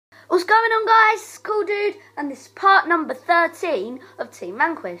What's going on, guys? It's Cool Dude, and this is part number 13 of Team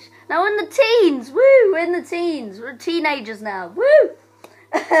Vanquish. Now, we're in the teens, woo! We're in the teens. We're teenagers now, woo!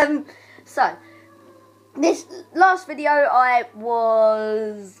 So, this last video, I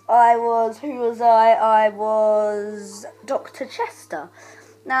was Dr. Chester.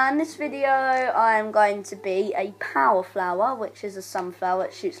 Now, in this video, I am going to be a power flower, which is a sunflower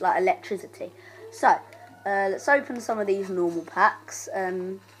that shoots like electricity. So, let's open some of these normal packs.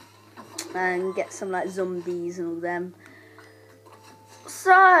 And get some like zombies and all them.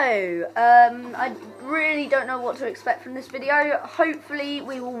 So, I really don't know what to expect from this video. Hopefully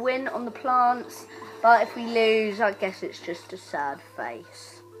we will win on the plants, but if we lose, I guess it's just a sad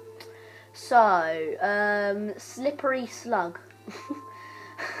face. So, slippery slug.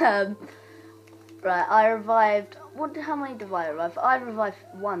 Right, I revived, how many did I revive? I revived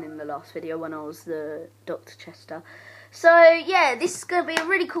one in the last video when I was the Dr. Chester. So, yeah, this is going to be a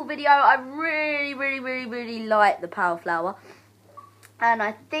really cool video. I really like the power flower. And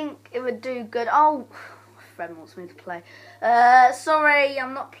I think it would do good. Oh, my friend wants me to play. Sorry,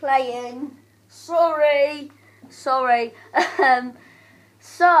 I'm not playing. Sorry. So,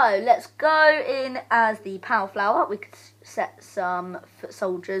 let's go in as the power flower. We could set some foot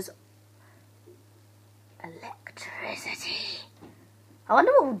soldiers. Electricity. I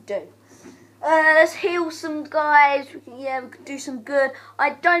wonder what we'll do. Let's heal some guys. We could do some good. I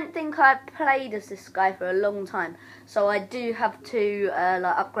don't think I've played as this guy for a long time, so I do have to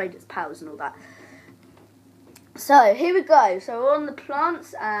like upgrade its powers and all that. So here we go. So we're on the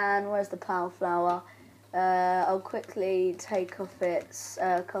plants, and where's the power flower? I'll quickly take off its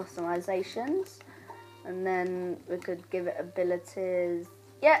customizations, and then we could give it abilities.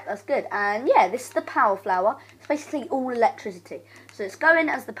 Yeah, that's good. And yeah, this is the power flower. It's basically all electricity. So it's going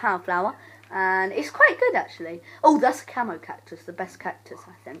as the power flower. And it's quite good, actually. Oh, that's a camo cactus, the best cactus,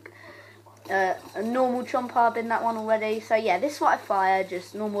 I think. A normal chomper, I've been that one already. So, yeah, this is what I fire,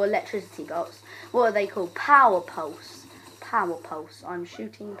 just normal electricity bolts. What are they called? Power pulse. Power pulse. I'm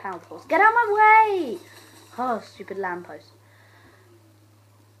shooting power pulse. Get out of my way! Oh, stupid lamppost.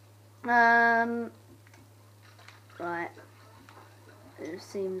 Right. There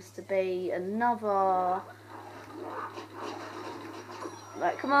seems to be another...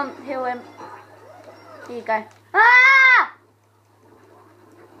 Right, come on, heal him. Here you go. Ah!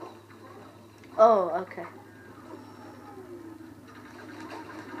 Oh, okay.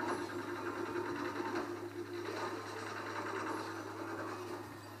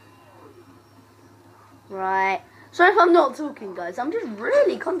 Right. Sorry if I'm not talking, guys. I'm just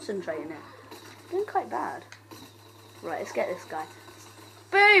really concentrating it. Doing quite bad. Right, let's get this guy.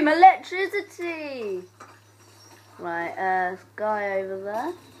 Boom! Electricity! Right, this guy over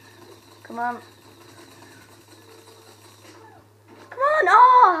there. Come on. Come on!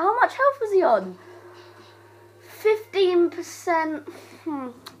 Oh, how much health was he on? 15%.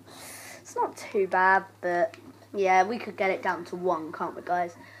 It's not too bad, but yeah, we could get it down to 1, can't we,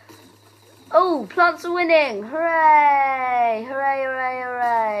 guys? Oh, plants are winning! Hooray! Hooray, hooray,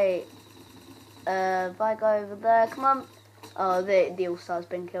 hooray! If I go over there, come on. Oh, the all-star's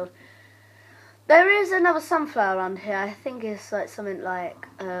been killed. There is another sunflower around here. I think it's like something like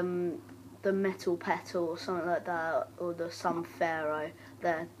the metal petal or something like that, or the sun pharaoh.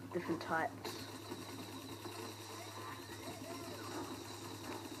 They're different types.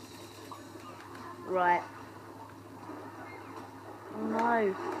 Right.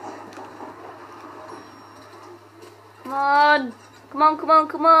 No. Come on. Come on, come on,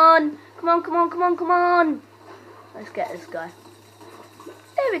 come on. Come on, come on, come on, come on. Let's get this guy.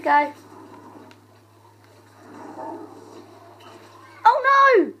 There we go.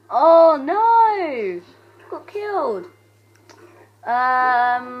 Oh no! Got killed.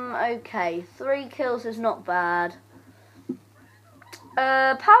 Okay, 3 kills is not bad.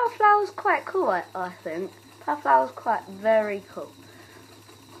 Power flower's quite cool, I think. Power flower's quite very cool.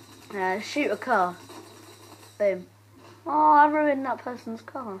 Shoot a car. Boom. Oh, I ruined that person's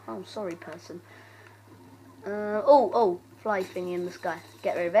car. Oh, sorry, person. Oh, fly thingy in the sky.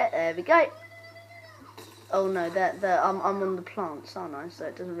 Get rid of it. There we go. Oh no, I'm on the plants, aren't I? So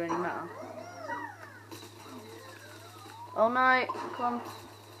it doesn't really matter. Oh no, come on.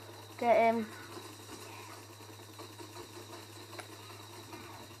 Get him.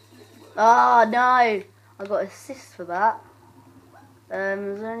 Oh no, I got assist for that.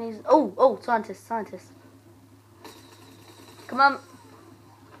 Is there any... Oh, scientist. Come on.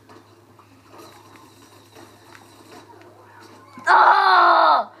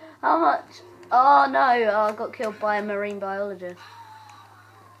 Oh! How much? Oh no, I got killed by a marine biologist.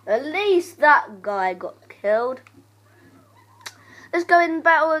 At least that guy got killed. let's go in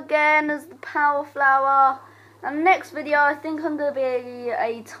battle again as the power flower. And next video, I think I'm going to be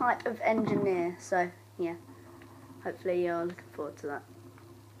a type of engineer. So, yeah. Hopefully you're looking forward to that.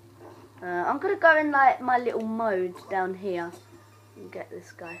 I'm going to go in like my little mode down here and get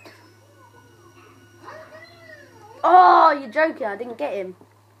this guy. Oh, you're joking. I didn't get him.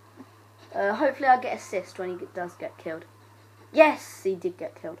 Hopefully I get assist when he does get killed. Yes, he did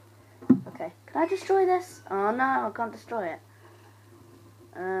get killed. Okay. Can I destroy this? Oh, no. I can't destroy it.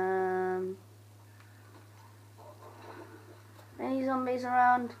 Any zombies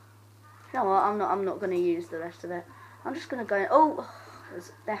around? You know what? I'm not going to use the rest of it. I'm just going to go. Oh,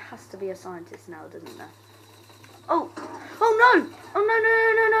 there has to be a scientist now, doesn't there? Oh no! Oh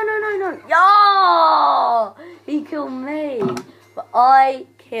no! Yeah! He killed me, but I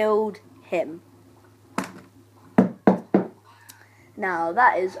killed him. Now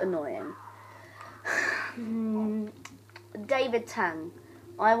that is annoying. David Tang,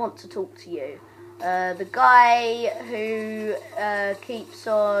 I want to talk to you. The guy who keeps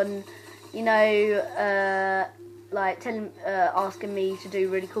on, you know, like asking me to do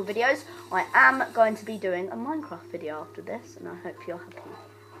really cool videos. I am going to be doing a Minecraft video after this, and I hope you're happy.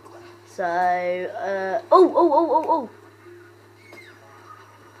 So, oh!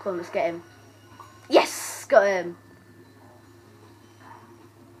 Come on, let's get him. Yes, got him.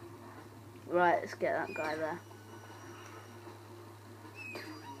 Right, let's get that guy there.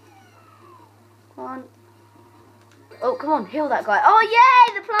 Come on. Oh, come on, heal that guy. Oh,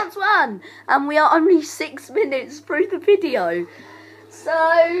 yay, the plants won. And we are only 6 minutes through the video.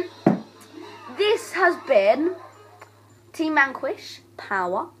 So, this has been Team Vanquish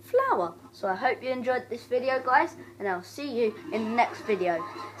Power Flower. So, I hope you enjoyed this video, guys. And I'll see you in the next video.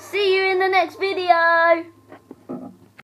 See you in the next video.